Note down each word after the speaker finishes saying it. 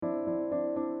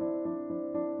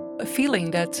a feeling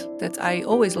that I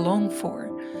always long for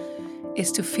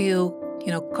is to feel,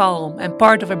 calm and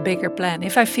part of a bigger plan.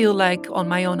 If I feel like on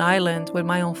my own island with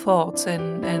my own thoughts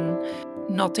and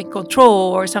not in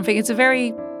control or something, it's a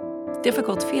very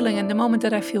difficult feeling. And the moment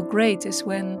that I feel great is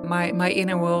when my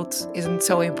inner world isn't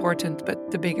so important, but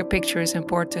the bigger picture is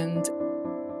important.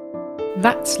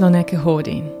 That's Lonneke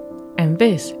Hoordien, and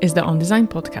this is the On Design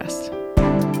podcast.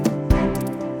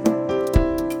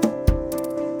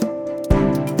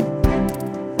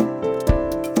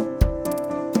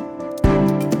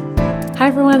 Hi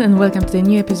everyone, and welcome to the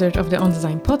new episode of the On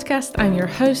Design podcast. I'm your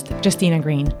host, Justina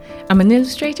Green. I'm an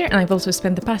illustrator, and I've also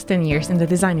spent the past 10 years in the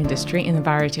design industry in a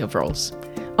variety of roles.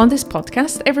 On this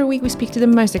podcast, every week we speak to the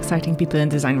most exciting people in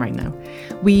design right now.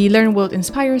 We learn what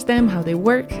inspires them, how they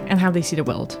work, and how they see the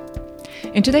world.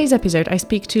 In today's episode, I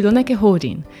speak to Lonneke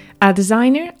Hoordien, a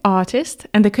designer, artist,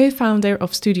 and the co-founder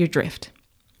of Studio Drift.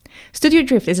 Studio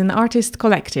Drift is an artist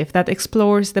collective that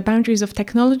explores the boundaries of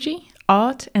technology,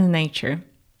 art, and nature.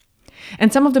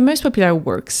 And some of the most popular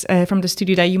works from the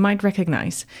studio that you might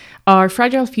recognize are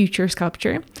Fragile Future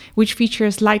sculpture, which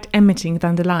features light-emitting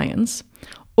dandelions,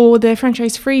 or the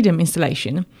franchise Freedom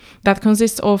installation that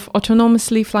consists of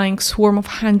autonomously flying swarm of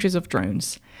hundreds of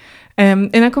drones.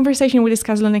 In our conversation, we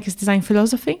discuss Lonneke's design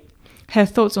philosophy, her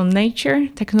thoughts on nature,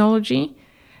 technology,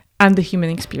 and the human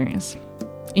experience.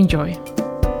 Enjoy.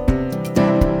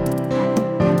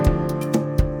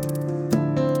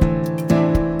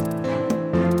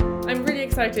 I'm really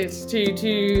excited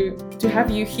to have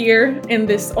you here in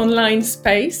this online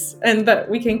space and that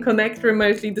we can connect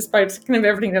remotely despite kind of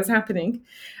everything that's happening.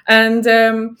 And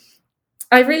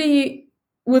I really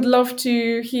would love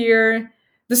to hear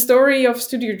the story of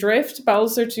Studio Drift, but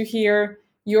also to hear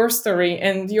your story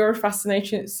and your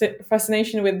fascination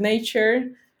with nature,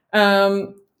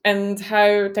 and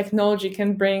how technology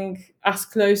can bring us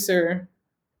closer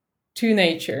to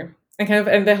nature,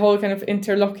 and the whole kind of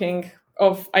interlocking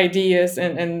of ideas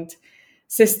and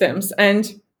systems.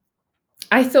 And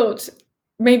I thought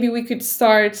maybe we could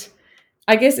start,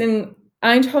 I guess, in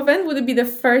Eindhoven. Would it be the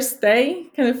first day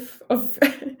kind of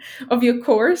of your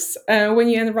course when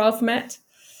you and Ralph met?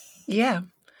 Yeah,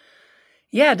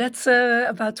 that's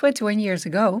about 21 years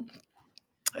ago.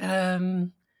 We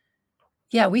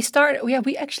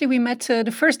met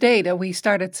the first day that we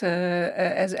started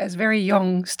as very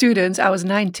young students. I was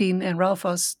 19 and Ralph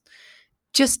was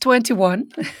just 21.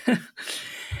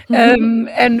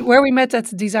 And where we met at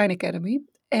the Design Academy.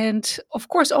 And of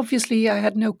course, obviously, I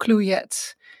had no clue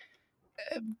yet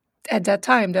at that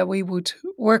time that we would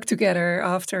work together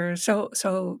after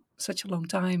such a long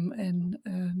time, and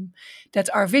that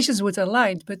our visions would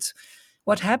align. But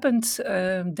what happened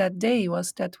that day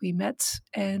was that we met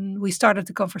and we started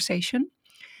the conversation,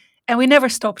 and we never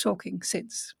stopped talking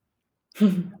since.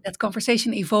 That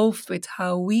conversation evolved with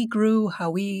how we grew, how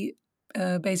we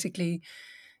basically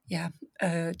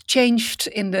changed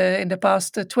in the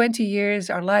past 20 years.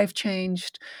 Our life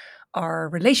changed, our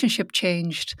relationship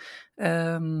changed,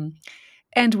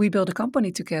 and we built a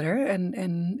company together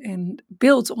and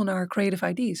built on our creative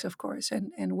ideas, of course,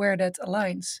 and where that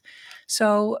aligns.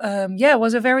 So it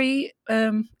was a very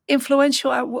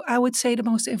influential. I would say the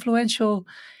most influential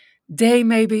day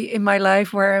maybe in my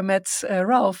life, where I met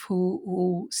Ralph,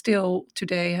 who still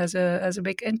today has a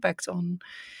big impact on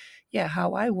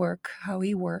how I work, how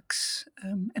he works,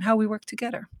 and how we work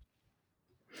together.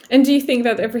 And do you think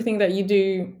that everything that you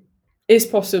do is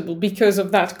possible because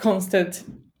of that constant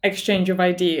exchange of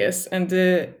ideas and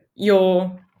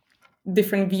your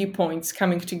different viewpoints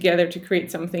coming together to create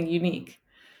something unique?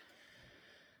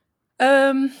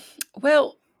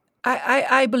 Well,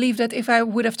 I believe that if I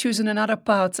would have chosen another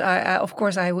path, of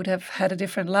course I would have had a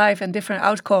different life and different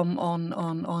outcome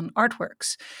on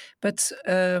artworks. But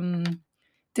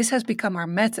this has become our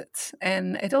method,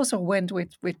 and it also went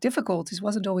with difficulties. It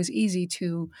wasn't always easy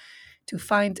to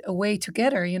find a way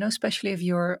together, especially if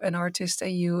you're an artist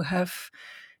and you have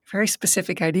very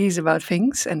specific ideas about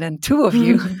things, and then two of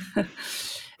you.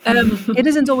 It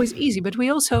isn't always easy, but we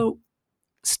also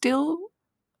still,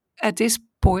 at this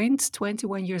point,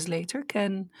 21 years later,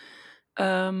 can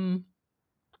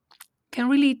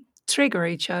really trigger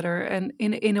each other, and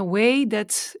in a way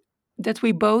that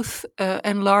we both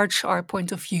enlarge our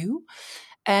point of view,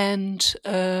 and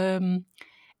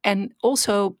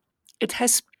also it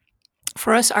has,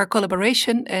 for us, our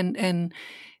collaboration and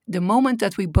the moment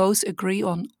that we both agree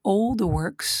on all the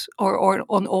works, or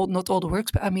on all, not all the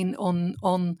works, but I mean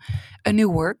on a new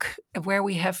work where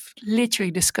we have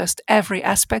literally discussed every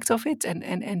aspect of it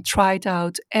and tried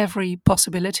out every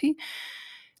possibility,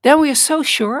 then we are so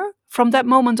sure from that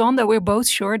moment on that we're both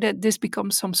sure that this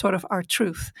becomes some sort of our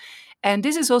truth. And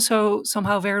this is also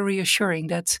somehow very reassuring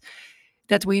that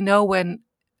we know when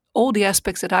all the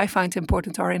aspects that I find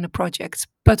important are in the project,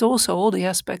 but also all the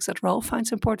aspects that Ralph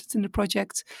finds important in the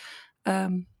project.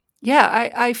 Um, yeah,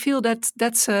 I feel that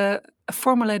that's a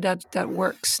formula that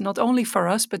works not only for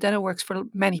us, but then it works for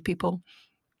many people.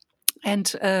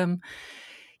 And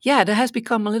yeah, that has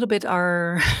become a little bit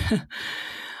our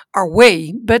our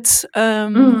way. But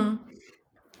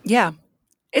yeah,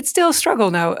 it's still a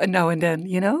struggle now and then.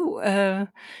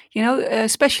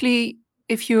 Especially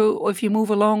if you move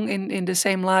along in the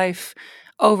same life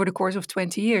over the course of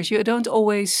 20 years, you don't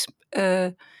always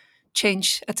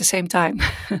change at the same time.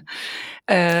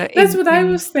 That's what I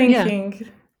In was Yeah, thinking.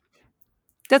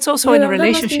 that's also Yeah, in a that must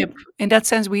relationship. be. In that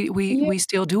sense, we Yeah. we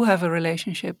still do have a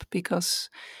relationship because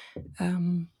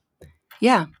um,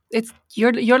 yeah, it's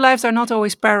your lives are not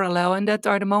always parallel, and that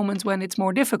are the moments when it's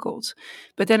more difficult.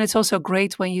 But then it's also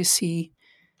great when you see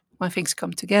when things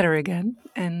come together again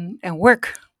and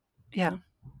work. Yeah.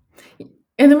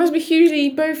 And it must be hugely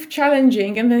both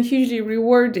challenging and then hugely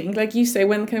rewarding, like you say,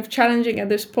 when kind of challenging at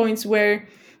those points where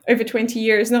over 20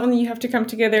 years, not only you have to come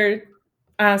together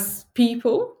as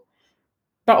people,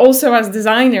 but also as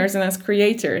designers and as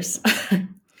creators.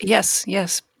 Yes.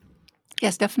 Yes.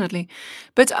 Yes. Definitely.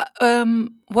 But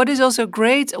what is also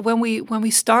great when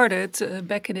we started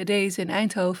back in the days in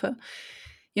Eindhoven,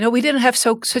 we didn't have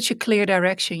such a clear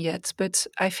direction yet. But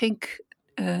I think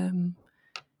um,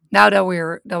 now that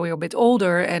we're a bit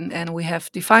older and we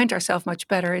have defined ourselves much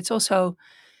better, it's also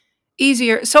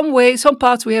easier. Some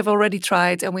parts we have already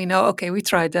tried, and we know, okay, we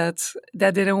tried that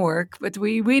didn't work, but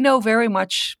we know very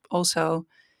much also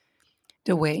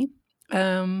the way.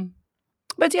 Um,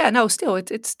 but yeah, no, still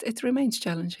it remains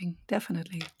challenging,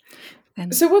 definitely.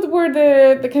 And So what were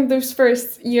the kind of those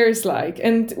first years like?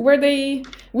 And were they,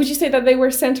 would you say that they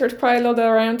were centered quite a lot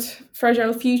around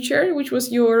Fragile Future, which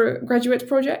was your graduate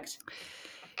project?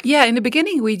 yeah, in the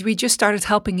beginning we just started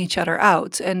helping each other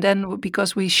out, and then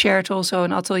because we shared also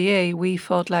an atelier, we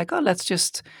felt like, oh, let's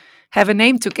just have a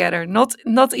name together,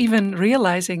 not even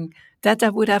realizing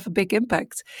that would have a big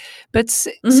impact. But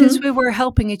since we Mm-hmm. were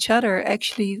helping each other,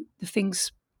 actually the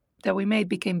things that we made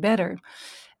became better.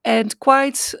 And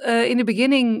quite in the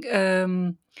beginning,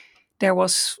 there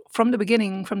was from the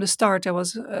beginning, from the start, there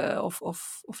was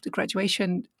of the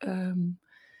graduation.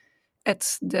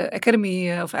 At the Academy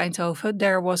of Eindhoven,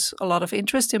 there was a lot of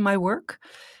interest in my work.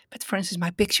 But for instance, my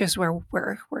pictures were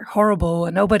horrible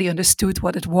and nobody understood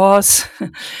what it was.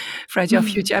 Fragile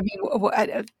Future. I mean,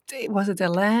 was it a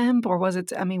lamp or was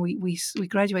it? I mean, we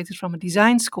graduated from a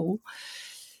design school,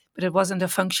 but it wasn't a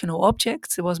functional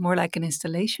object. It was more like an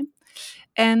installation.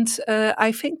 And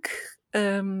I think,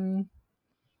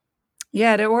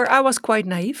 yeah, I was quite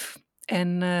naive,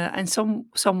 and in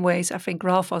some ways, I think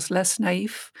Ralph was less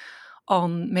naive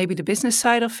on maybe the business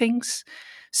side of things.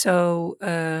 So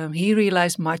he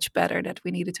realized much better that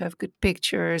we needed to have good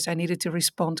pictures. I needed to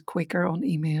respond quicker on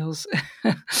emails.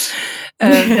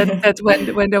 That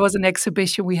when there was an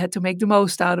exhibition, we had to make the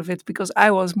most out of it because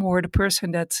I was more the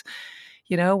person that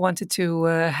wanted to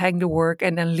hang the work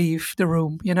and then leave the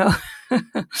room,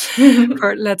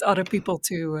 or let other people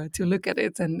to look at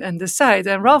it and decide.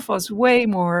 And Ralph was way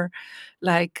more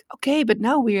like, okay, but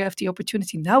now we have the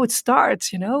opportunity. Now it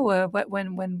starts,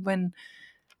 when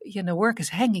work is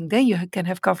hanging, then you can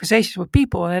have conversations with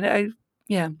people. And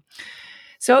yeah.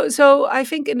 So I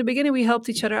think in the beginning we helped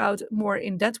each other out more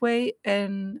in that way,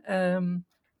 and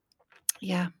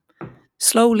yeah,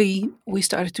 slowly we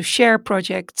started to share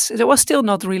projects. There was still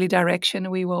not really direction.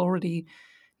 We were already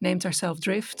named ourselves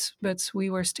Drift, but we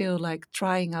were still like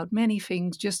trying out many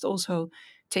things, just also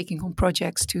taking on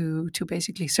projects to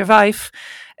basically survive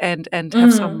and have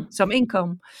Mm. some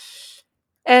income.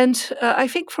 And I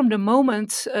think from the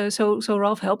moment, so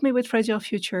Ralph helped me with Fragile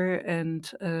Future,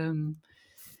 and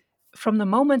from the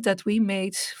moment that we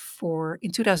made for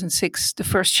in 2006 the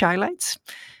first Shylights,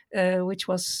 which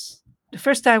was the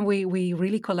first time we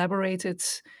really collaborated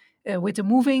with a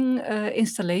moving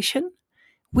installation,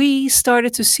 we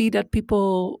started to see that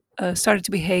people started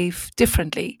to behave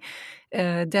differently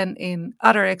than in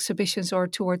other exhibitions or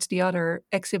towards the other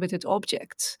exhibited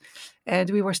objects. And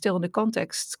we were still in the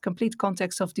complete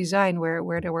context of design,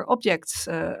 where there were objects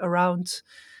around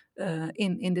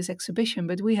in this exhibition,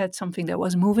 but we had something that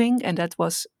was moving and that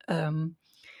was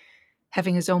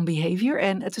having its own behavior.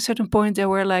 And at a certain point, there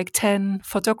were like 10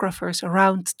 photographers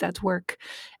around that work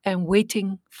and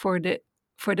waiting for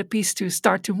the piece to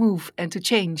start to move and to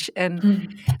change. And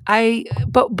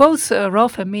both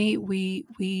Ralph and me, we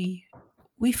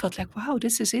felt like, wow,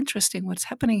 this is interesting. What's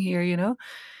happening here?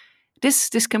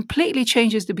 this completely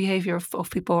changes the behavior of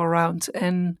people around.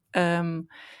 And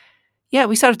yeah,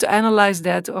 we started to analyze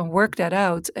that and work that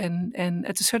out. And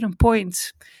at a certain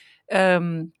point,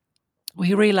 um,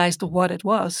 we realized what it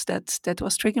was that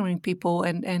was triggering people,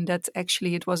 and that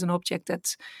actually it was an object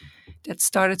that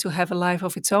started to have a life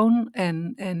of its own,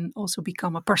 and also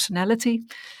become a personality.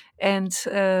 And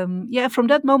yeah, from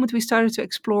that moment we started to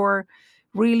explore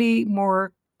really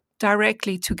more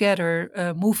directly together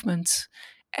movements,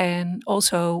 and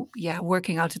also, yeah,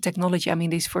 working out the technology. I mean,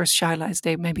 these first shy lights,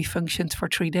 they maybe functioned for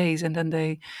 3 days, and then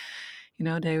they,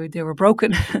 they were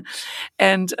broken.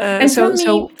 And And tell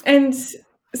me, and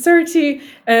sorry to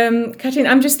cut in,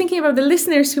 I'm just thinking about the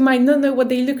listeners who might not know what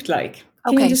they looked like.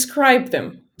 Can you okay. describe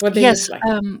them, what they Yes, looked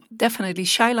like? definitely.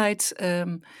 Shylight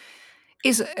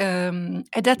is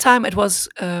at that time it was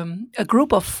a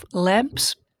group of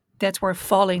lamps that were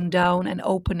falling down and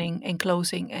opening and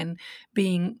closing and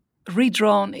being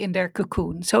redrawn in their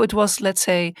cocoon. So it was, let's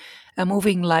say, a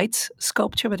moving light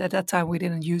sculpture, but at that time we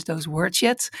didn't use those words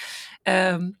yet.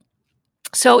 Um,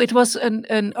 so it was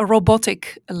a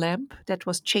robotic lamp that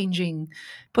was changing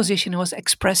position, was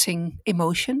expressing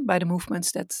emotion by the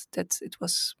movements that it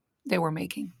was they were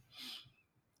making.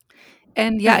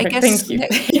 And yeah, I Perfect, guess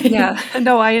thank you. yeah,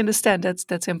 no, I understand.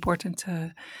 That's important,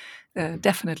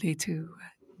 definitely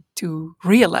to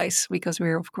realize, because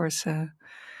we're of course,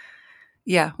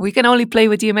 yeah, we can only play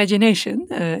with the imagination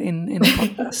in a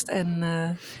podcast.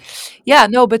 And yeah,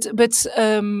 no, but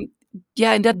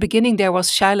yeah, in that beginning there was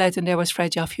Shylight and there was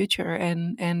Fragile Future,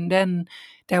 and then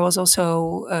there was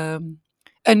also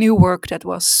a new work that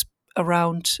was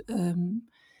around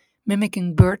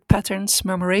mimicking bird patterns,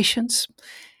 murmurations,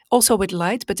 also with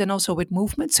light, but then also with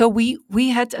movement. So we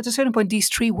had at a certain point these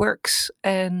three works,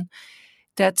 and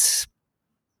that's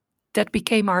that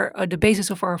became our the basis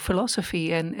of our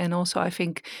philosophy. And also I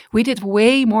think we did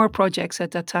way more projects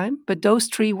at that time, but those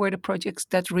three were the projects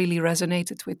that really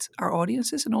resonated with our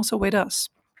audiences and also with us,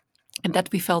 and that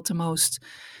we felt the most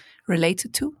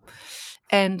related to.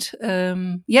 And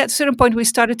yeah, at a certain point we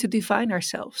started to define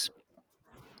ourselves.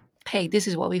 Hey, this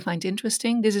is what we find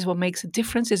interesting. This is what makes a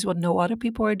difference. This is what no other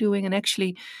people are doing. And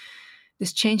actually,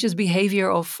 this changes behavior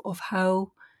of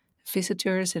how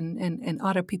visitors and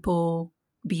other people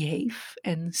behave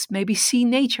and maybe see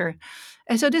nature.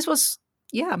 And so this was,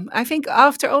 yeah, I think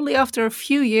after a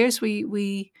few years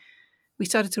we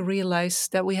started to realize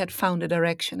that we had found a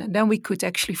direction, and then we could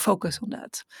actually focus on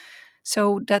that.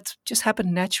 So that just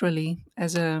happened naturally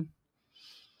as a,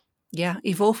 yeah,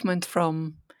 evolvement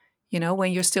from,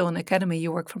 when you're still in academy,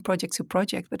 you work from project to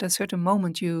project, but at a certain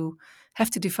moment you have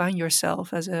to define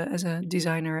yourself as a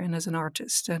designer and as an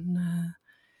artist, and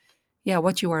yeah,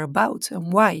 what you are about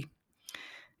and why.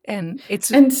 And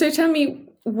it's And so tell me,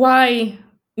 why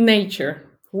nature?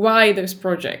 Why those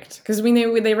projects? Because we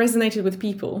know they resonated with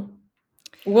people.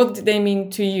 What did they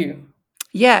mean to you?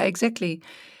 yeah, exactly.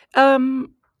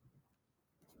 um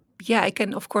yeah, I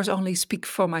can of course only speak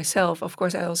for myself. Of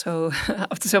course I also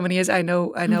after so many years I know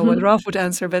what Mhm. Ralph would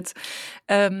answer, but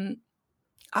um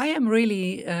I am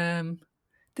really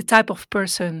the type of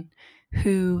person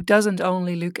who doesn't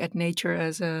only look at nature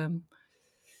as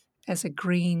a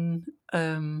green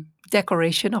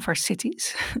decoration of our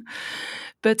cities,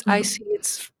 but I see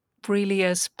it really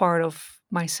as part of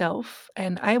myself.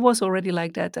 And I was already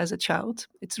like that as a child.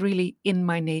 It's really in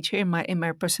my nature, in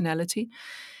my personality,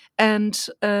 and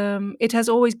it has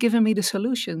always given me the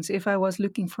solutions. If I was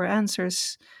looking for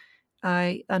answers,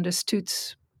 I understood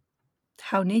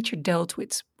how nature dealt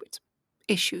with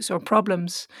issues or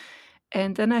problems.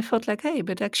 And then I felt like, hey,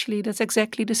 but actually, that's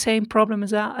exactly the same problem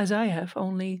as I have,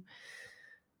 only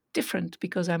different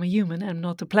because I'm a human and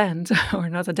not a plant or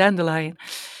not a dandelion.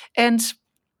 And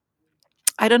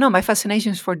I don't know, my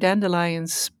fascinations for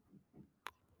dandelions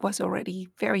was already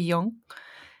very young.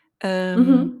 Um,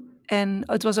 Mhm. and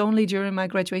it was only during my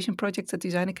graduation project at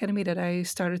Design Academy that I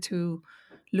started to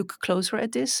look closer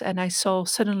at this. And I saw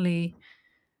suddenly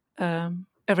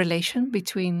a relation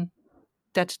between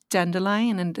that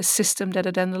dandelion and the system that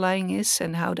a dandelion is,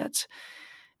 and how that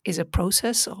is a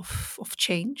process of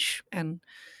change, and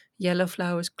yellow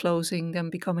flowers closing, then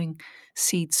becoming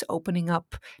seeds opening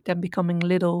up, then becoming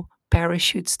little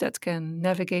parachutes that can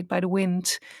navigate by the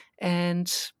wind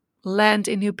and land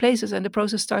in new places, and the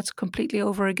process starts completely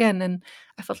over again. And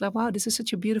I felt like, wow, this is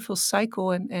such a beautiful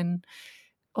cycle, and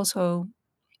also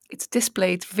it's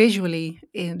displayed visually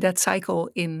in that cycle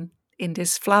in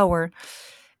this flower.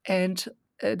 And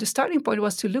the starting point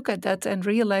was to look at that and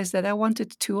realize that I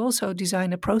wanted to also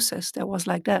design a process that was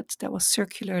like that was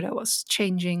circular, that was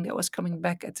changing, that was coming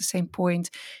back at the same point,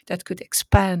 that could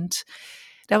expand,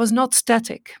 that was not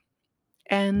static.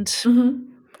 And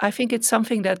Mm-hmm. I think it's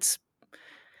something that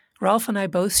Ralph and I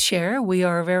both share. We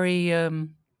are very,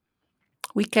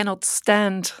 we cannot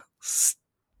stand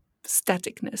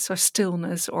staticness or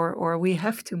stillness, or we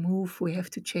have to move, we have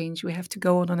to change, we have to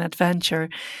go on an adventure.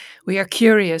 We are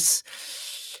curious.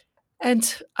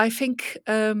 And I think,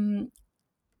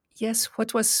 yes,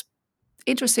 what was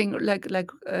interesting,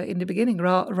 in the beginning,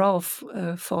 Ralph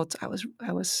thought I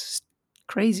was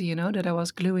crazy, that I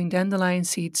was gluing dandelion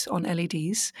seeds on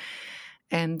LEDs,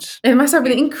 and It must have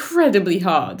been incredibly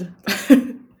hard.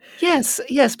 yes,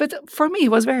 yes, but for me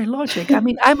it was very logic. I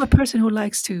mean, I'm a person who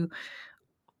likes to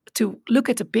look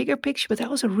at the bigger picture, but I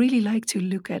also really like to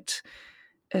look at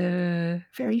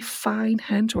very fine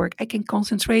handwork. I can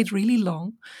concentrate really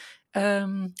long.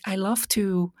 I love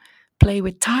to play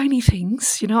with tiny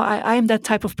things. I am that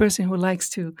type of person who likes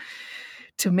to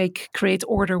create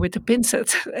order with the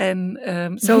pincet, and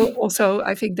so also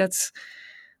I think that's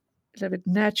a little bit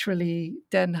naturally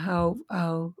then how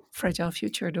Fragile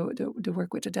Future, the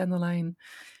work with the dandelion,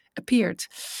 appeared.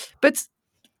 But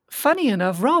funny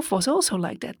enough, Ralph was also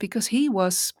like that because he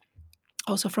was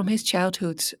also from his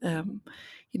childhood,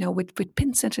 with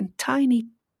pincers and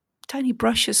tiny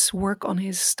brushes work on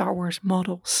his Star Wars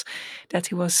models that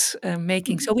he was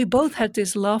making. So we both had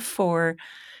this love for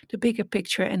the bigger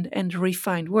picture and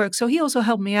refined work. So he also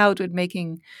helped me out with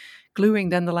gluing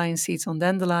dandelion seeds on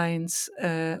dandelions,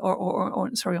 or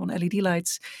sorry, on LED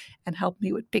lights, and helped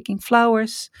me with picking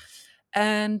flowers.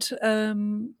 And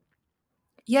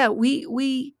yeah,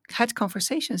 we had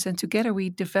conversations, and together we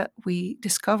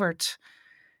discovered,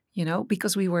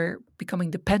 because we were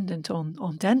becoming dependent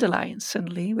on dandelions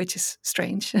suddenly, which is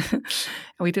strange. And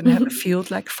we didn't have a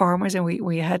field like farmers, and we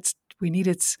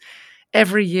needed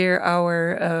every year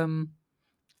our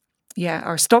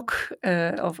stock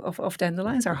of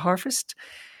dandelions, our harvest.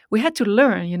 We had to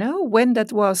learn, when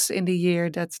that was in the year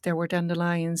that there were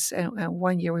dandelions, and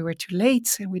one year we were too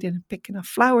late and we didn't pick enough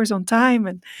flowers on time,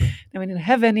 and then we didn't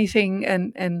have anything,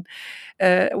 and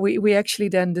we actually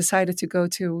then decided to go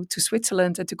to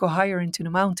Switzerland and to go higher into the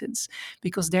mountains,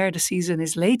 because there the season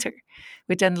is later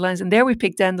with dandelions, and there we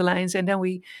picked dandelions, and then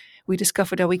we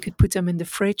discovered that we could put them in the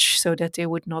fridge so that they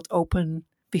would not open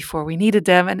before we needed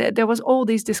them, and there was all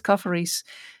these discoveries,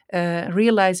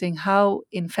 realizing how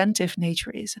inventive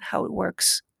nature is and how it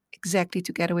works exactly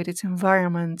together with its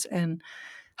environment, and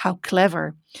how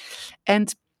clever.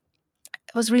 And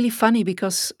it was really funny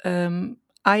because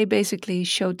I basically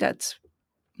showed that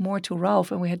more to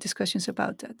Ralph, and we had discussions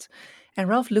about that. And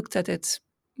Ralph looked at it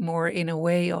more in a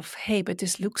way of, hey, but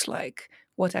this looks like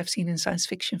what I've seen in science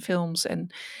fiction films, and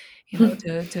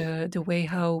the way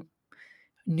how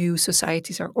new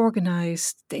societies are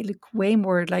organized. They look way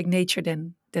more like nature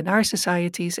than our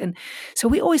societies. And so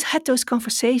we always had those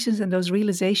conversations and those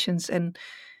realizations. And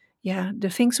yeah,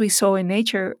 the things we saw in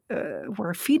nature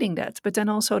were feeding that, but then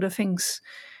also the things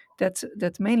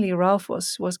that mainly Ralph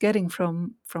was getting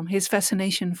from his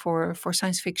fascination for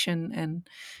science fiction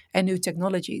and new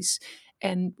technologies,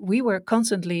 and we were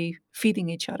constantly feeding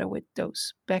each other with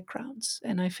those backgrounds.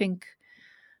 And I think,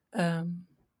 um,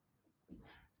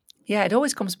 yeah, it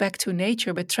always comes back to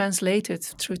nature, but translated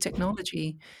through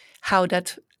technology, how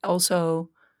that also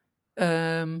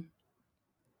um,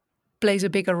 plays a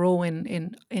bigger role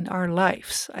in our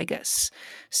lives, I guess.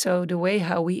 So the way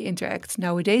how we interact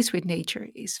nowadays with nature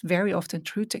is very often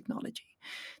through technology.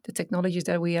 The technologies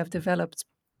that we have developed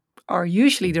are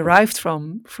usually derived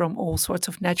from all sorts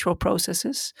of natural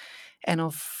processes, and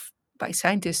of by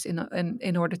scientists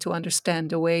in order to understand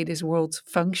the way this world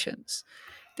functions.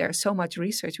 There's so much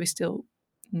research, we still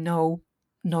know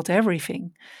not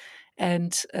everything,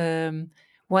 and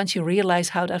once you realize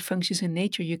how that functions in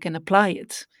nature, you can apply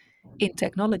it in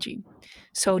technology.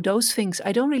 So those things,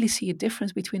 I don't really see a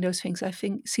difference between those things. I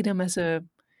think see them as a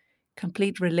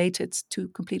complete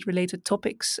related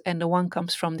topics, and the one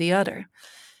comes from the other,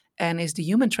 and is the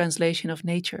human translation of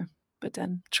nature, but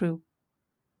then through,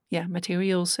 yeah,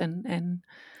 materials and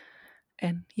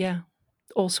yeah,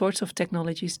 all sorts of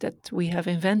technologies that we have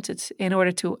invented in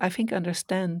order to, I think,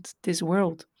 understand this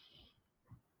world.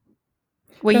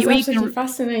 That's Where you absolutely can,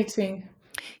 fascinating.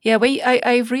 yeah,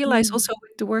 I've realized Mm. also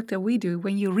with the work that we do,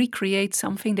 when you recreate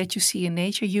something that you see in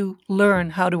nature, you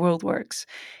learn how the world works.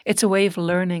 It's a way of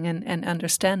learning and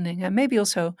understanding, and maybe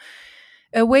also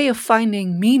a way of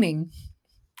finding meaning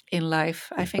in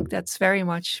life. I think that's very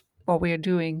much what we are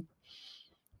doing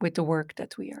with the work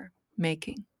that we are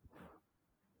making.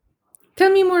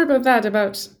 Tell me more about that,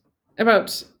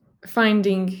 about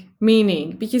finding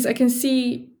meaning, because I can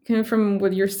see kind of from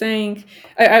what you're saying.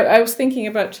 I was thinking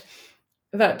about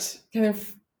that kind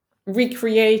of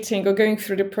recreating or going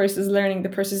through the process, learning the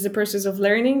process of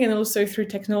learning, and also through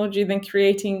technology, then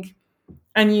creating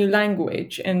a new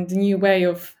language and a new way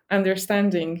of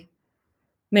understanding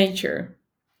nature.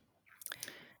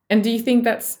 And do you think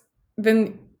that's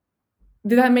then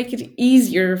did that make it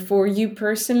easier for you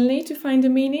personally to find a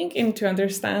meaning and to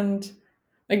understand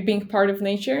like being part of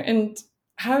nature? And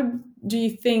how do you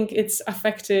think it's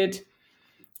affected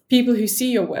people who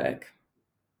see your work?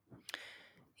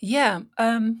 Yeah,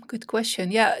 good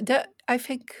question. Yeah, that I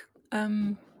think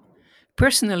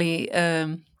personally,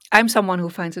 I'm someone who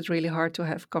finds it really hard to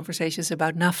have conversations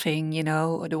about nothing,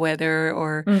 or the weather,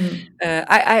 or Mhm.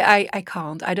 I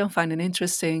can't. I don't find it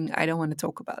interesting. I don't want to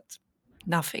talk about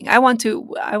nothing. I want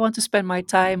to spend my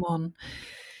time on,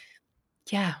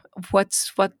 yeah,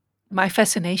 what my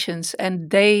fascinations,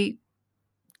 and they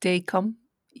come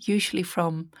usually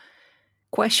from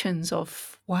questions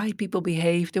of why people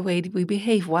behave the way that we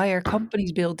behave. Why are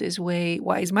companies built this way?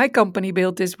 Why is my company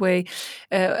built this way?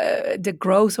 The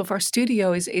growth of our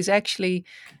studio is actually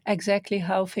exactly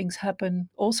how things happen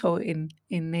also in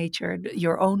nature.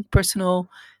 Your own personal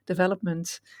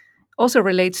development also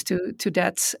relates to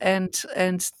that,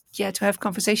 and yeah, to have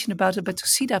conversation about it, but to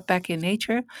see that back in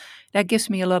nature, that gives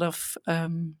me a lot of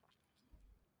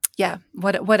yeah,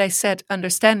 what I said,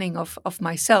 understanding of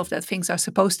myself, that things are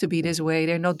supposed to be this way.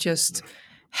 They're not just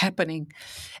happening.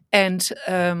 And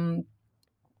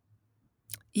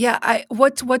yeah, I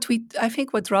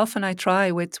think what Ralph and I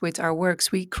try with our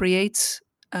works, we create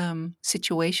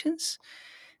situations,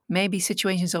 maybe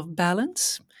situations of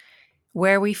balance,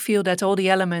 where we feel that all the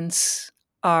elements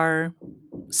are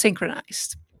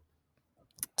synchronized.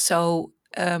 So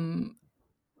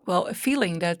well, a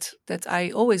feeling that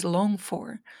I always long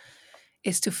for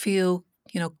is to feel,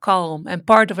 calm and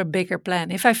part of a bigger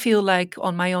plan. If I feel like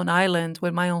on my own island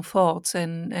with my own thoughts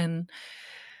and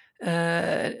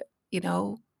uh, you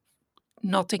know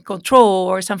not in control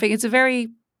or something, it's a very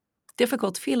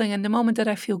difficult feeling. And the moment that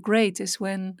I feel great is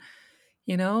when,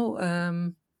 you know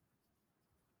um,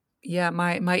 yeah,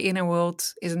 my inner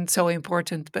world isn't so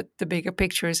important, but the bigger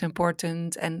picture is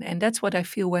important. And that's what I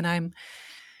feel when I'm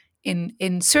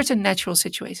in certain natural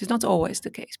situations. Not always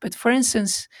the case, but for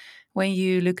instance, when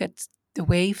you look at the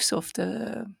waves of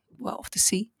the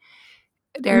sea,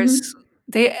 there's Mhm.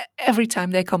 they every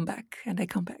time they come back and they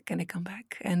come back and they come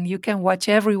back, and you can watch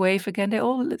every wave again. They're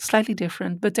all slightly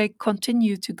different, but they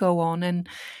continue to go on, and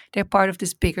they're part of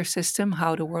this bigger system,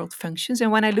 how the world functions.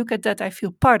 And when I look at that, I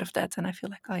feel part of that, and I feel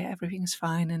like, oh yeah, everything is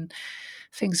fine, and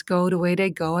things go the way they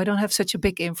go. I don't have such a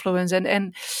big influence,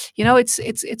 and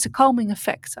it's a calming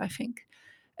effect, I think.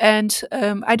 And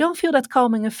I don't feel that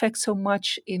calming effect so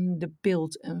much in the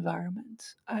built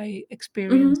environment. I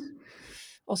experience Mhm.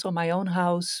 also my own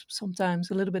house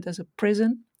sometimes a little bit as a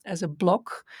prison, as a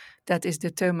block that is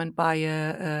determined by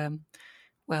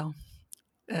well,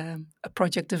 a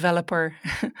project developer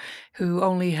who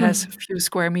only has a Mhm. few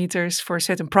square meters for a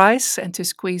certain price, and to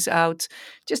squeeze out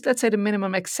just, let's say, the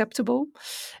minimum acceptable.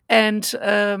 And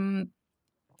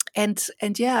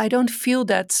and yeah, I don't feel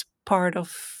that's part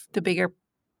of the bigger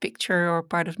picture, or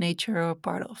part of nature, or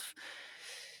part of,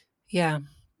 yeah,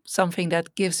 something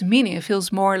that gives meaning. It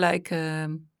feels more like a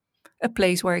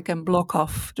place where I can block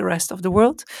off the rest of the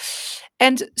world.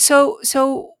 And so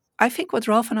I think what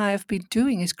Ralph and I have been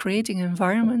doing is creating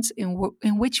environments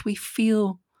in which we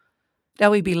feel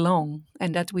that we belong,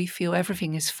 and that we feel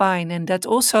everything is fine, and that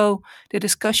also the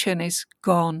discussion is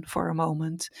gone for a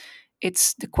moment.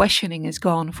 It's the questioning is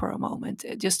gone for a moment.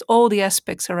 Just all the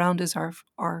aspects around us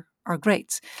are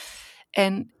great.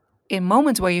 And in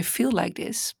moments where you feel like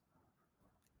this,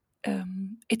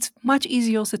 it's much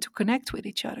easier also to connect with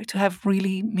each other, to have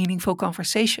really meaningful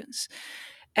conversations.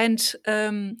 And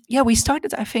yeah, we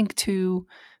started, I think, to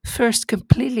first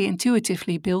completely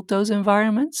intuitively build those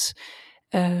environments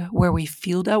where we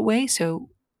feel that way. So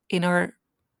in our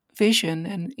vision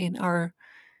and in our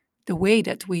the way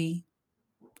that we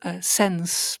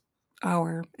sense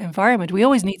our environment, we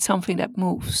always need something that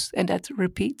moves and that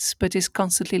repeats, but is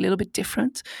constantly a little bit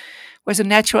different. There's a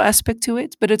natural aspect to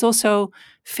it, but it also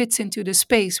fits into the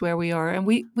space where we are. And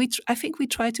I think we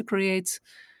try to create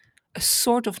a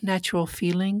sort of natural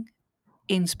feeling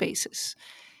in spaces.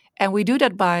 And we do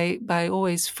that by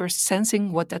always first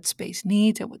sensing what that space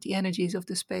needs and what the energies of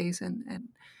the space, and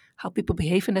how people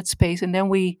behave in that space. And then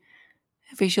we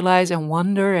visualize and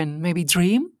wonder and maybe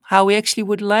dream how we actually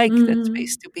would like that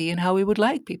space Mhm. to be, and how we would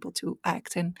like people to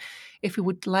act. And if we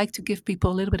would like to give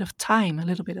people a little bit of time, a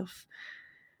little bit of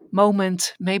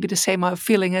moment, maybe the same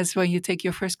feeling as when you take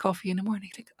your first coffee in the morning.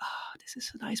 You think, oh, this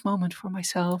is a nice moment for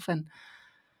myself. And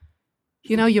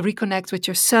you reconnect with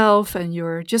yourself, and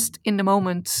you're just in the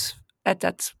moment, at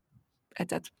that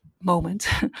moment.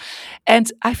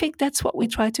 And I think that's what we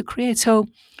try to create. So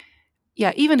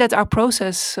yeah, even that our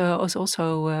process was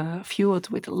also fueled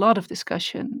with a lot of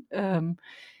discussion.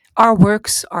 Our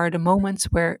works are the moments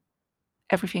where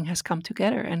everything has come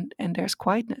together, and there's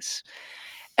quietness.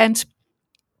 And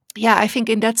yeah, I think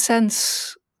in that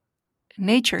sense,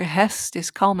 nature has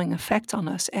this calming effect on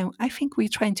us, and I think we're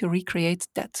trying to recreate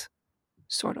that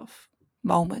sort of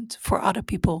moment for other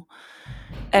people,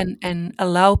 and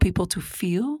allow people to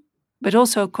feel, but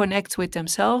also connect with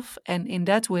themselves, and in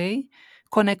that way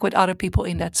connect with other people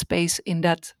in that space, in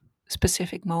that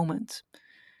specific moment.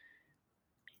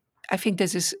 I think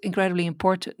this is incredibly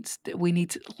important, that we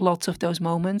need lots of those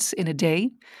moments in a day,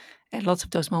 and lots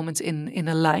of those moments in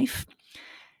a life.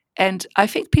 And I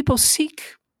think people seek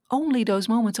only those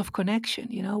moments of connection,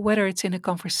 whether it's in a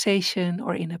conversation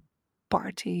or in a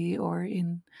party, or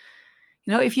in,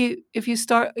 if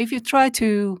you try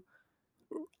to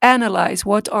analyze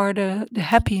what are the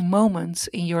happy moments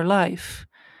in your life,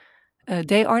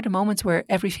 they are the moments where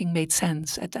everything made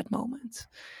sense at that moment.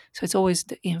 So it's always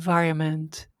the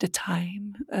environment, the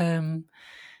time,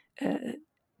 uh,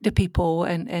 the people,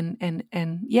 and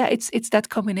yeah, it's that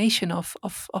combination of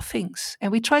things,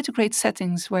 and we try to create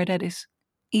settings where that is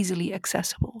easily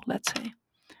accessible, let's say.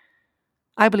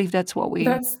 I believe that's what we're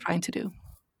That's trying to do.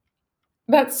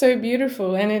 that's so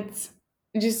beautiful, and it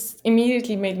just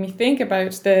immediately made me think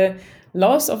about the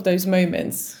loss of those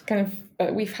moments, kind of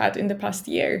that we've had in the past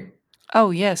year.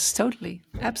 Oh yes, totally,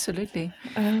 absolutely.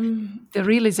 Um, The how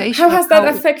realization of has that how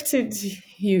affected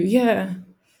you? Yeah.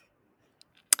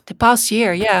 the past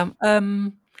year, yeah,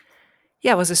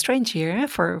 yeah, it was a strange year,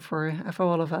 for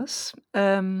all of us.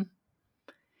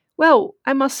 Well,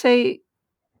 I must say,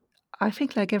 I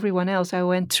think like everyone else, I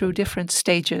went through different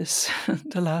stages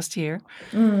the last year.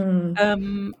 Mm.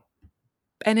 Um,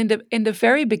 and in the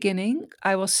very beginning,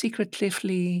 I was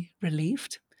secretively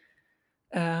relieved,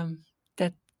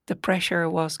 that the pressure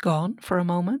was gone for a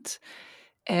moment,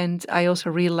 and I also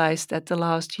realized that the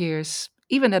last years,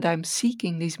 even that I'm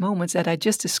seeking these moments that I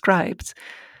just described,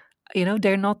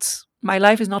 they're not. My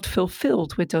life is not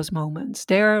fulfilled with those moments.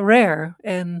 They're rare,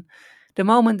 and the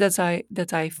moment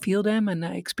that I feel them and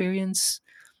I experience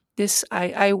this,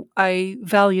 I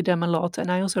value them a lot, and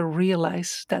I also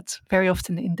realize that very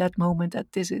often in that moment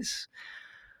that this is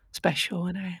special,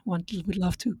 and I would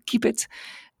love to keep it.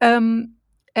 Um,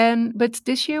 and but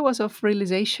this year was of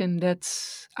realization that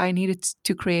I needed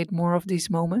to create more of these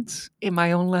moments in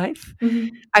my own life. Mhm.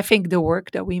 I think the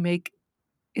work that we make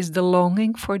is the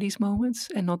longing for these moments,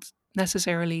 and not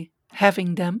necessarily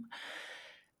having them.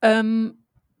 Um,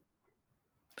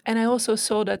 and I also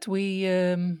saw that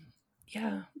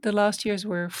yeah, the last years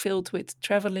were filled with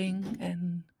traveling,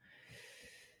 and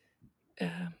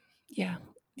uh, yeah,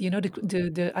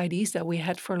 the ideas that we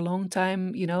had for a long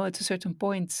time. At a certain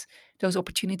point, those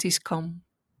opportunities come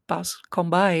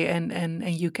by, and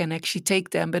you can actually take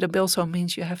them, but it also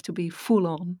means you have to be full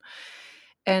on.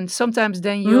 And sometimes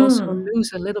then you also Mm.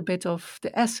 lose a little bit of the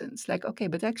essence. Like, okay,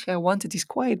 but actually I wanted these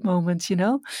quiet moments, I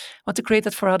want to create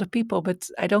that for other people, but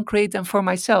I don't create them for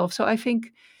myself. So I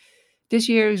think this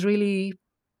year is really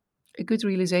a good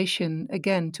realization,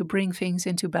 again, to bring things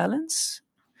into balance.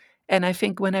 And I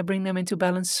think when I bring them into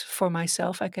balance for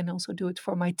myself, I can also do it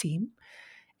for my team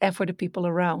and for the people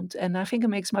around. And I think it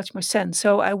makes much more sense.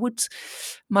 So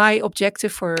my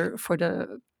objective for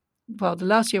the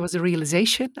last year was the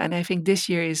realization, and I think this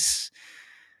year is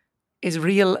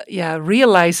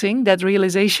realizing that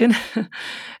realization,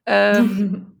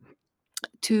 um,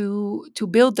 to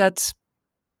build that,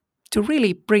 to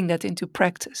really bring that into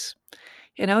practice.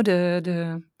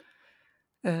 The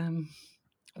um,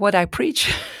 what I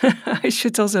preach, I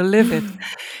should also live it,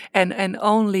 and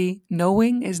only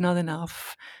knowing is not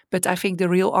enough. But I think the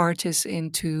real art is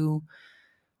into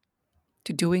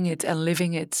to doing it and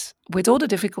living it with all the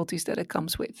difficulties that it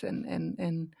comes with,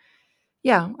 and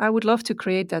yeah, I would love to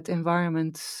create that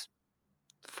environment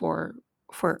for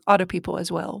other people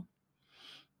as well,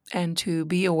 and to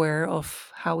be aware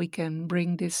of how we can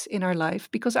bring this in our life,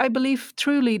 because I believe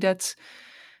truly that,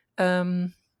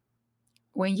 um,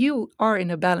 when you are in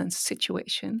a balanced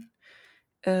situation,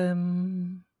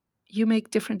 um, you make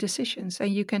different decisions,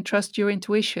 and you can trust your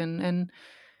intuition. And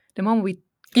the moment we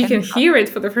You can can hear it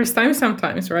for the first time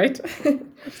sometimes, right?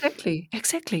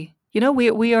 exactly,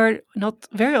 we are not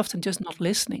very often just not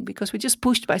listening, because we're just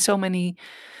pushed by so many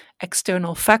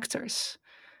external factors.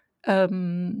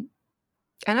 um,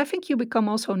 and I think you become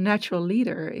also a natural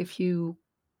leader if you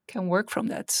can work from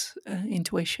that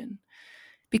intuition,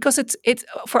 because it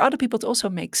for other people it also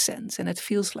makes sense, and it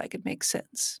feels like it makes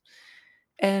sense.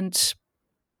 And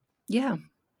yeah,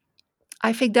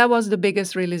 I think that was the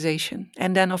biggest realization.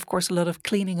 And then, of course, a lot of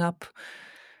cleaning up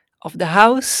of the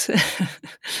house,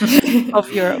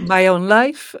 of your my own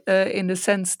life, in the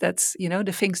sense that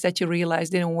the things that you realize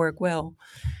didn't work well.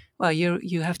 Well,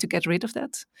 you have to get rid of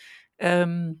that.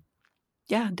 Um,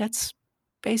 yeah, that's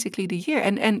basically the year,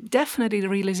 and definitely the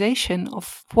realization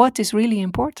of what is really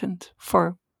important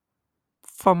for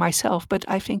myself. But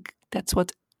I think that's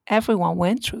what everyone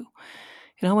went through.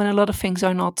 When a lot of things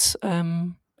are not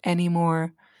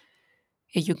anymore,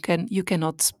 you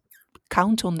cannot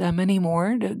count on them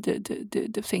anymore.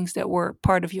 The things that were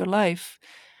part of your life.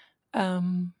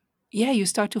 Yeah, you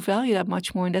start to value that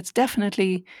much more, and that's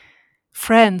definitely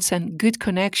friends and good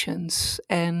connections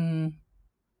and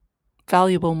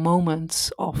valuable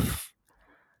moments of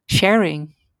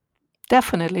sharing.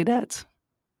 Definitely that.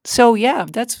 So yeah,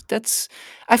 that's.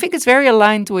 I think it's very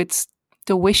aligned with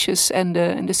the wishes and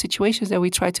the situations that we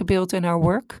try to build in our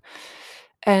work,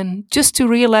 and just to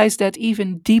realize that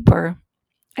even deeper,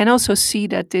 and also see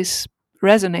that this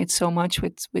resonates so much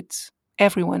with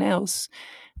everyone else,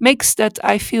 makes that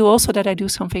I feel also that I do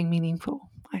something meaningful.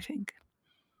 I think.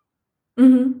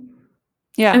 Hmm.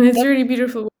 Yeah. And it's really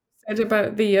beautiful what you said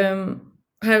about the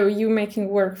how you making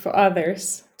work for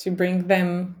others to bring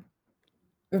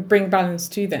balance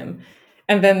to them,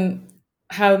 and then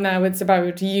how now it's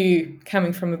about you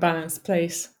coming from a balanced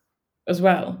place as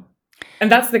well.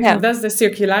 And that's the Yeah. that's the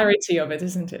circularity of it,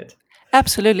 isn't it?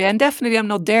 Absolutely. And definitely, I'm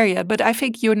not there yet, but I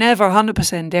think you're never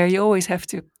 100% there. You always have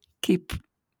to keep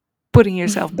putting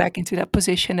yourself back into that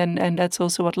position. And that's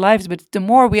also what life is. But the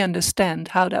more we understand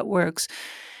how that works,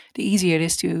 the easier it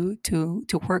is to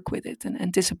work with it and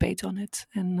anticipate on it.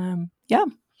 And yeah,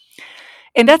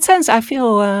 in that sense, I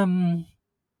feel,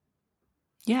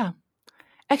 yeah.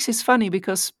 Actually, it's funny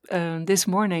because this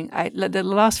morning, the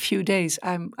last few days,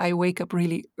 I wake up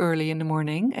really early in the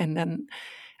morning, and then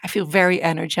I feel very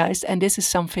energized. And this is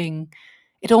something.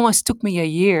 It almost took me a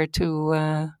year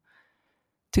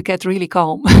to get really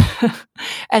calm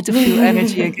and to feel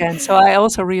energy again. So I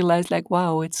also realized, like,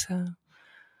 wow, it's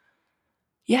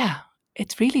yeah,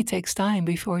 it really takes time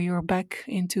before you're back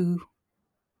into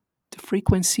the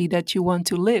frequency that you want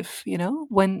to live.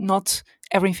 When not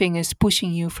everything is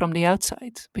pushing you from the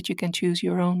outside, but you can choose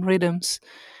your own rhythms.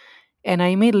 And I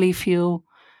immediately feel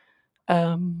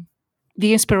um,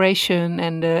 the inspiration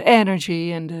and the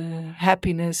energy and the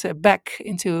happiness back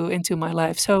into my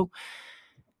life. So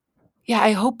yeah,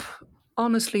 I hope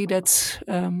honestly that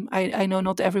I know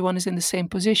not everyone is in the same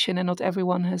position, and not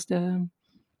everyone has the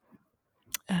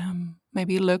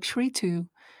maybe luxury to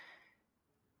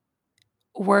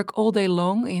work all day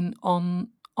long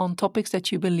on topics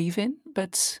that you believe in.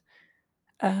 But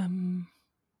um,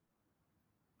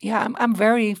 yeah, I'm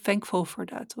very thankful for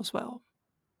that as well.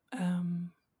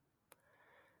 Um,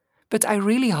 but I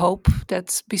really hope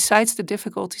that besides the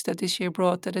difficulties that this year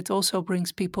brought, that it also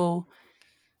brings people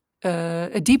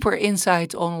a deeper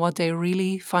insight on what they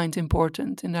really find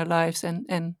important in their lives,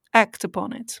 and act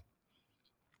upon it.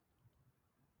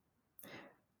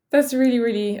 That's really,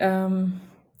 really,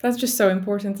 that's just so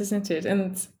important, isn't it?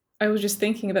 And I was just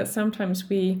thinking that sometimes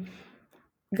we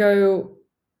go,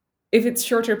 if it's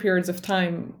shorter periods of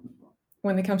time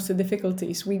when it comes to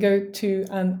difficulties, we go to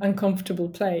an uncomfortable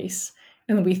place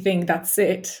and we think that's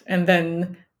it. And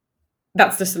then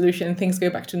that's the solution and things go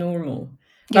back to normal.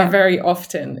 But Yeah, very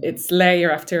often it's layer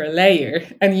after a layer,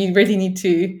 and you really need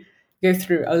to go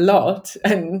through a lot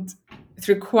and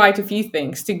through quite a few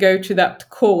things to go to that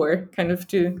core, kind of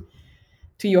to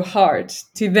your heart,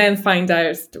 to then find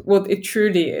out what it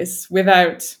truly is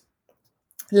without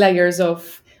layers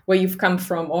of where you've come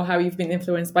from or how you've been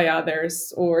influenced by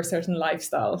others or certain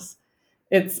lifestyles.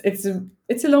 It's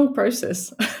a long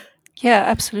process. yeah,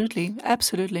 absolutely,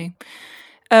 absolutely.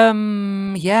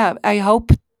 Yeah, I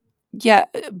hope. Yeah,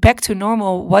 back to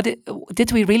normal.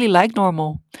 Did we really like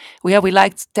normal? We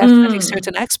liked definitely Mm.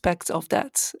 certain aspects of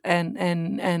that, and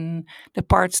the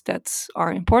parts that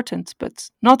are important,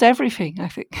 but not everything. I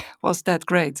think was that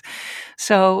great.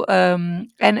 So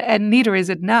and neither is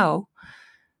it now.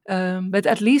 But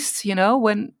at least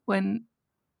when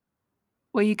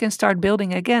you can start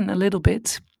building again a little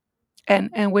bit,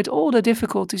 and with all the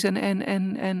difficulties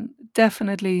and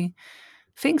definitely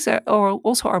things that are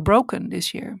also are broken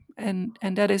this year, and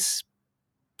that is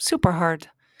super hard.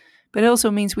 But it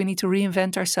also means we need to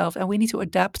reinvent ourselves, and we need to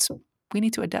adapt. We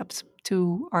need to adapt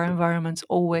to our environments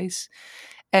always.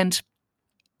 And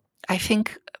I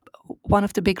think one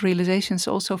of the big realizations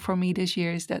also for me this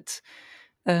year is that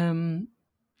um,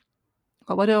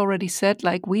 what I already said,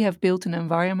 like we have built an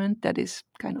environment that is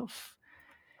kind of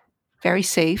very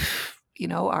safe.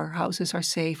 Our houses are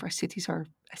safe, our cities are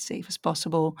as safe as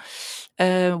possible.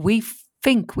 We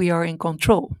think we are in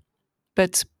control,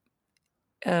 but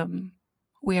um,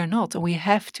 we are not, and we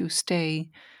have to stay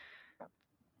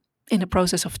in a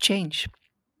process of change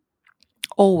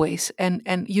always.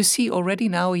 And you see already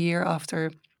now, a year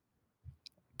after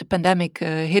the pandemic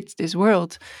hit this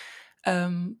world,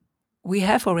 um, we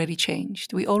have already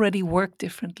changed. We already work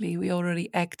differently. We already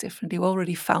act differently. We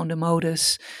already found a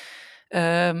modus.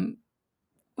 Um,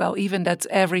 well, even that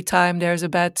every time there's a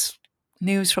bad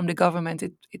news from the government,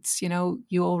 it's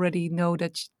you already know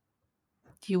that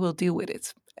you will deal with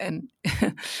it. And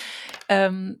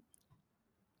um,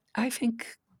 I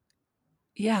think,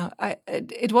 yeah,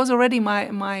 it was already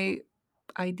my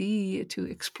idea to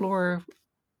explore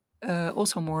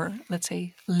also more, let's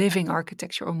say, living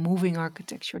architecture or moving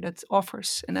architecture that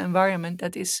offers an environment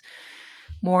that is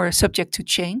more subject to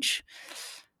change.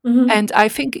 Mm-hmm. And I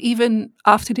think even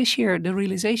after this year, the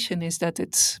realization is that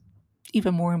it's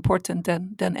even more important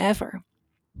than ever.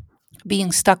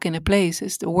 Being stuck in a place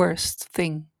is the worst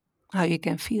thing how you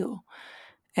can feel.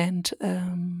 And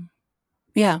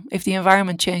yeah, if the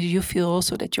environment changes, you feel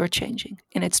also that you're changing.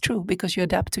 And it's true because you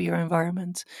adapt to your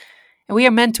environment. And we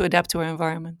are meant to adapt to our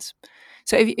environment.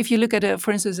 So if you look at,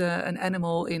 for instance, an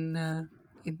animal in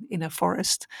a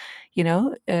forest,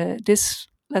 this,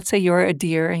 let's say you're a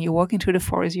deer and you're walking through the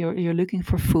forest, you're looking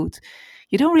for food.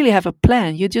 You don't really have a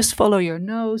plan. You just follow your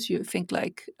nose. You think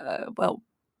like, well,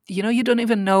 you don't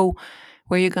even know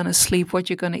where you're gonna sleep, what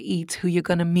you're gonna eat, who you're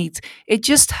gonna meet. It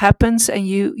just happens, and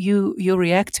you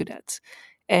react to that.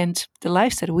 And the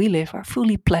lives that we live are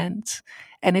fully planned.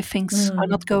 And if things are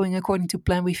not Mm. going according to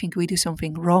plan, we think we do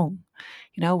something wrong.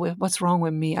 What's wrong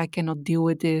with me? I cannot deal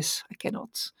with this. I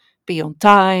cannot be on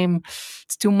time.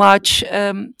 It's too much.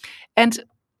 And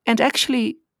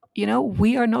actually,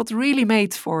 we are not really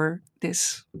made for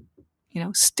this.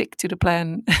 Stick to the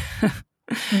plan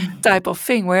Mm. type of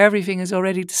thing where everything is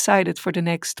already decided for the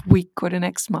next week or the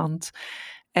next month.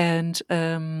 And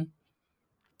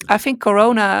I think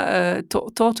Corona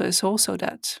taught us also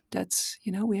that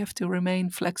we have to remain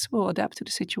flexible, adapt to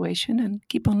the situation, and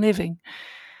keep on living,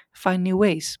 find new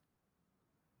ways.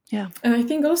 Yeah. And I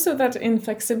think also that in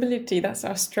flexibility, that's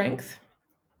our strength.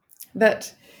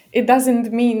 That it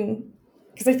doesn't mean,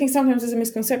 because I think sometimes there's a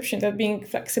misconception that being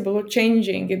flexible or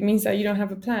changing, it means that you don't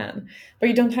have a plan. But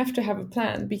you don't have to have a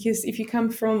plan, because if you come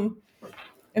from,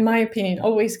 in my opinion,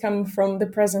 always come from the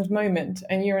present moment,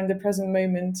 and you're in the present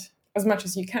moment as much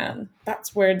as you can,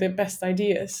 that's where the best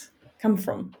ideas come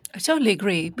from. I totally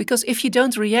agree, because if you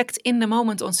don't react in the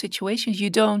moment on situations, you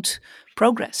don't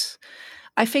progress.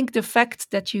 I think the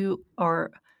fact that you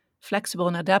are flexible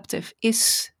and adaptive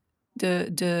is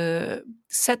the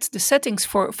settings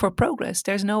for progress.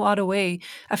 There's no other way.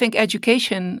 I think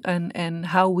education and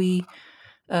how we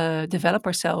develop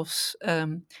ourselves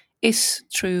is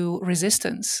through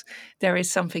resistance. There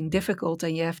is something difficult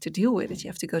and you have to deal with it. You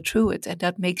have to go through it, and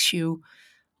that makes you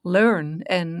learn.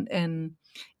 And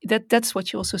that's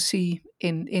what you also see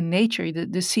in nature.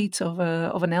 The seeds of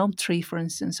an elm tree, for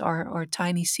instance, are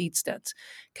tiny seeds that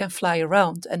can fly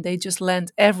around, and they just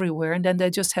land everywhere, and then they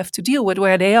just have to deal with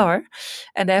where they are,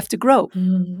 and they have to grow.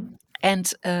 Mm.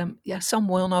 And yeah, some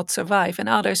will not survive, and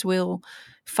others will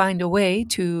find a way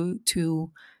to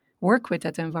work with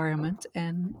that environment.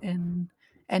 And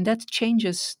that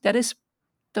changes. That is,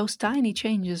 those tiny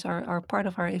changes are part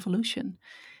of our evolution.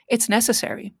 It's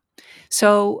necessary.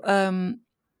 So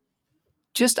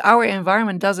just our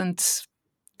environment doesn't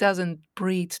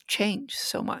breed change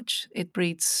so much. It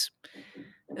breeds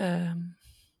um,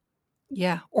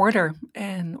 yeah, order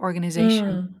and organization.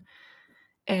 Mm.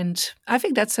 And I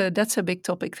think that's a big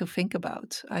topic to think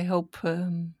about. I hope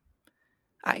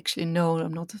I actually know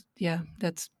I'm not. Yeah,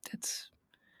 that's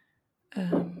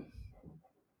um,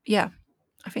 yeah.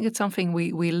 I think it's something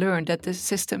we learned, that the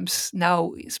systems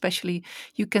now, especially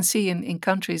you can see in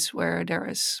countries where there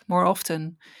is more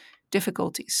often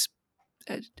difficulties,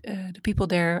 the people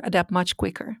there adapt much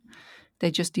quicker.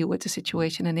 They just deal with the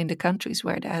situation. And in the countries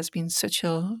where there has been such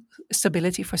a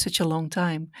stability for such a long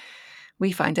time,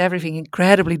 we find everything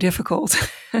incredibly difficult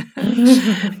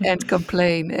and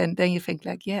complain. And then you think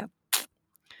like, yeah,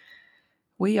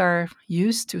 we are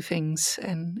used to things,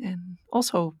 and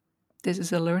also this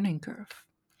is a learning curve.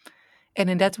 And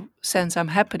in that sense, I'm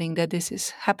happening that this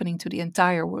is happening to the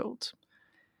entire world.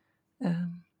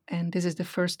 And this is the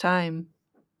first time,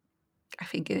 I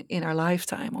think, in our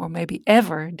lifetime, or maybe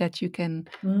ever, that you can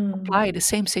Mm. apply the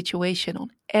same situation on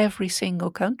every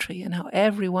single country, and how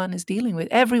everyone is dealing with.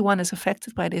 Everyone is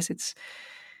affected by this.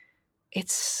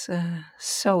 It's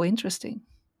so interesting,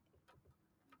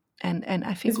 and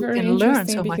I It's think we very can learn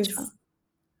interesting so much because from.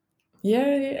 Yeah,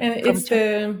 and from it's each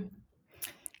other.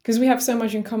 because we have so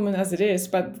much in common as it is,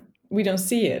 but we don't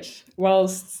see it.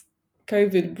 Whilst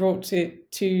COVID brought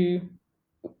it to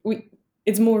we,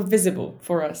 it's more visible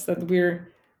for us that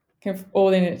we're kind of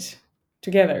all in it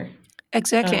together.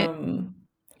 Exactly. Um,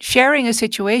 Sharing a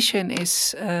situation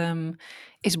is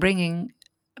bringing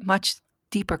much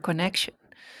deeper connection.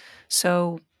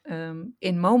 So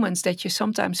in moments that you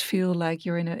sometimes feel like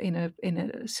you're in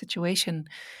a situation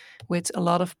with a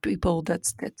lot of people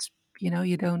that's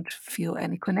you don't feel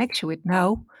any connection with,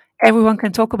 now everyone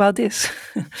can talk about this.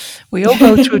 We all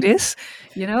go through this,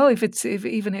 if it's if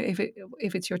even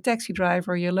if it's your taxi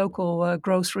driver, your local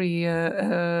grocery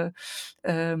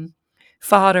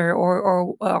father,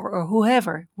 or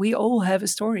whoever, we all have a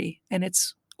story, and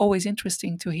it's always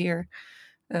interesting to hear,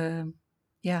 um,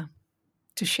 yeah,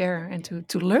 to share and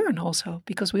to learn also,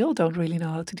 because we all don't really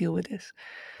know how to deal with this.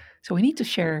 So we need to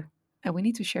share, and we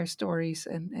need to share stories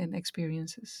and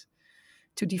experiences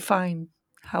to define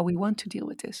how we want to deal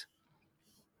with this.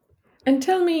 and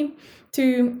tell me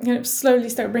to slowly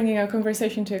start bringing our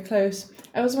conversation to a close.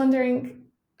 I was wondering,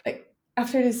 like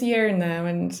after this year now,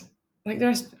 and like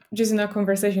there's just in our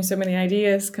conversation so many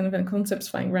ideas, kind of and concepts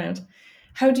flying around.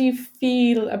 How do you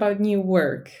feel about new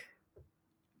work,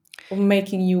 or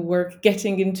making new work,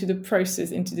 getting into the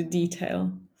process, into the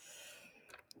detail?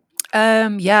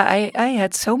 Yeah, I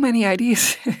had so many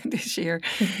ideas this year,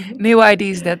 new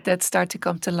ideas that start to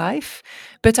come to life,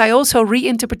 but I also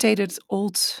reinterpreted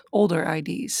older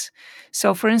ideas.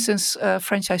 So, for instance,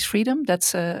 franchise freedom.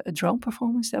 That's a drone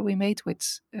performance that we made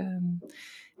with,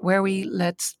 where we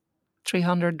let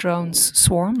 300 drones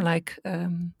swarm, like,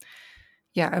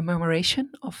 yeah, a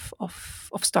murmuration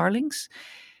of starlings.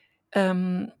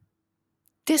 Um,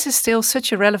 this is still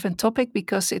such a relevant topic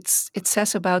because it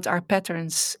says about our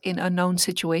patterns in unknown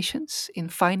situations, in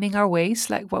finding our ways,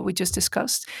 like what we just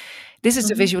discussed. This is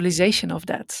a Mhm. visualization of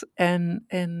that,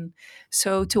 and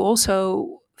so to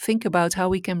also think about how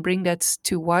we can bring that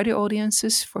to wider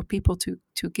audiences, for people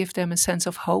to give them a sense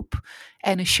of hope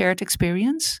and a shared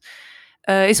experience.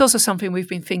 It's also something we've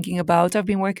been thinking about. I've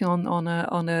been working on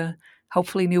a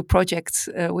hopefully new project,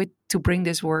 with to bring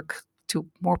this work to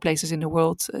more places in the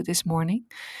world, this morning,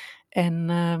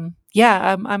 and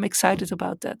yeah, I'm excited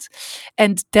about that.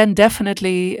 And then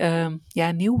definitely,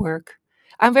 yeah, new work.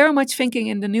 I'm very much thinking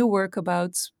in the new work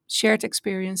about shared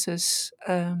experiences,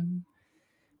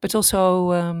 but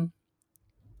also,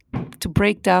 to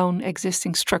break down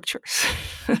existing structures.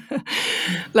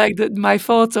 Like my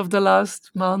thoughts of the last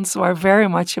months were very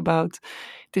much about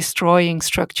destroying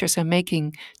structures and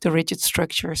making the rigid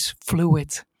structures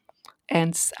fluid.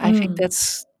 And I think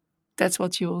Mm. that's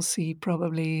what you will see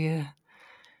probably,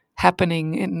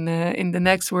 happening in the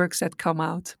next works that come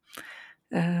out.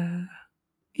 Uh,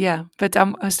 yeah, but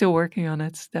I'm still working on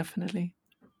it, definitely.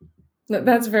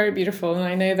 That's very beautiful, and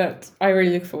I know that I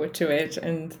really look forward to it,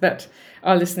 and that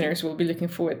our listeners will be looking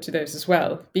forward to those as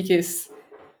well. Because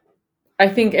I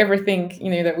think everything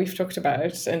that we've talked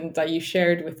about and that you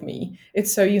shared with me,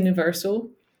 it's so universal,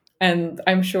 and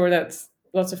I'm sure that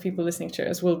lots of people listening to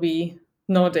us will be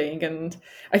nodding. And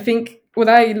I think what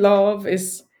I love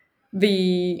is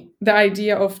the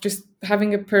idea of just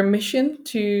having a permission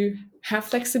to have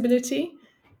flexibility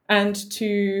and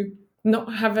to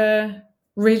not have a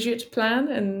rigid plan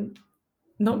and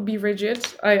not be rigid.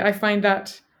 I find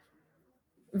that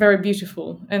very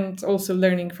beautiful, and also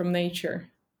learning from nature.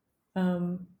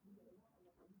 Um,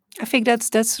 I think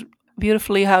that's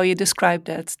beautifully how you describe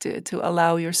that, to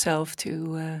allow yourself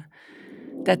to,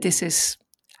 that this is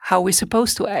how we're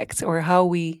supposed to act, or how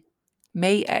we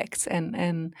may act,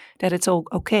 and that it's all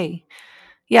okay.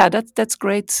 Yeah, that's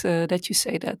great, that you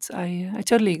say that. I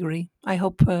totally agree. I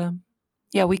hope,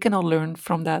 yeah, we can all learn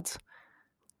from that.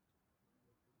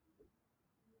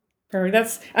 Or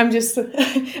that's I'm just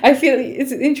I feel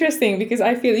it's interesting because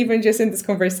I feel even just in this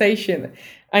conversation,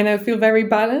 I now feel very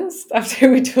balanced after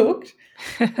we talked.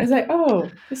 I was like,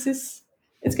 oh,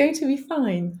 it's going to be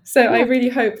fine. So I Yeah, really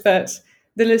hope that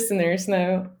the listeners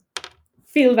now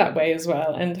feel that way as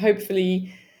well, and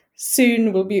hopefully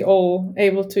soon we'll be all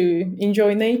able to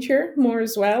enjoy nature more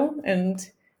as well,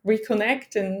 and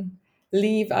reconnect and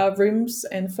leave our rooms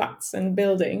and flats and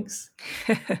buildings,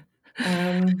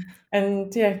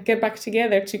 and yeah, get back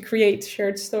together to create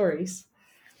shared stories.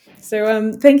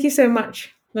 So thank you so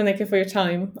much, Monica, for your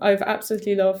time. I've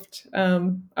absolutely loved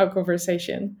our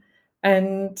conversation,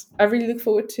 and I really look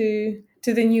forward to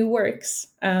the new works,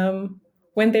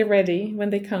 when they're ready, when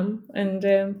they come, and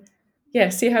yeah,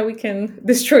 see how we can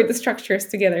destroy the structures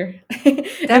together and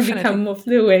definitely. become more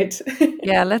fluid.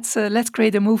 Yeah, let's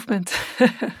create a movement.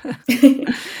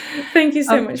 Thank you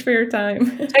so Oh, much for your time.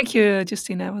 thank you,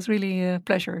 Justina. It was really a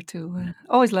pleasure to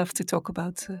always love to talk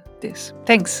about this.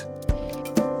 Thanks.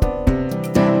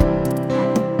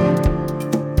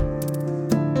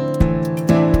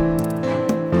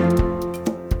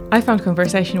 I found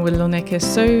conversation with Lonneke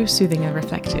so soothing and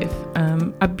reflective.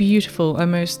 A beautiful,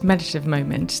 almost meditative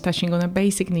moment, touching on a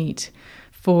basic need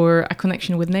for a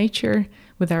connection with nature,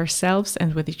 with ourselves,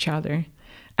 and with each other.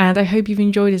 And I hope you've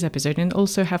enjoyed this episode and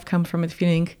also have come from it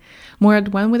feeling more at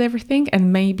one with everything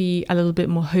and maybe a little bit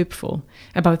more hopeful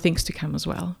about things to come as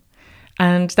well.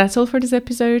 And that's all for this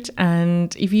episode.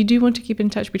 And if you do want to keep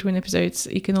in touch between episodes,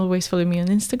 you can always follow me on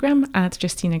Instagram at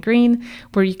Justina Green,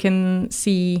 where you can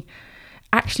see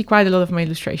actually quite a lot of my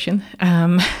illustration,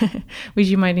 which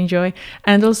you might enjoy.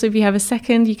 And also, if you have a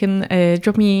second, you can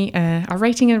drop me a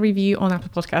rating and review on Apple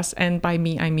Podcasts. And by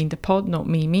me, I mean the pod, not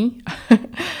me,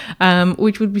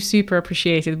 which would be super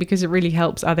appreciated because it really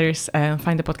helps others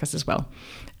find the podcast as well.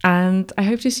 And I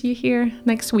hope to see you here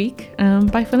next week.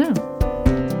 Bye for now.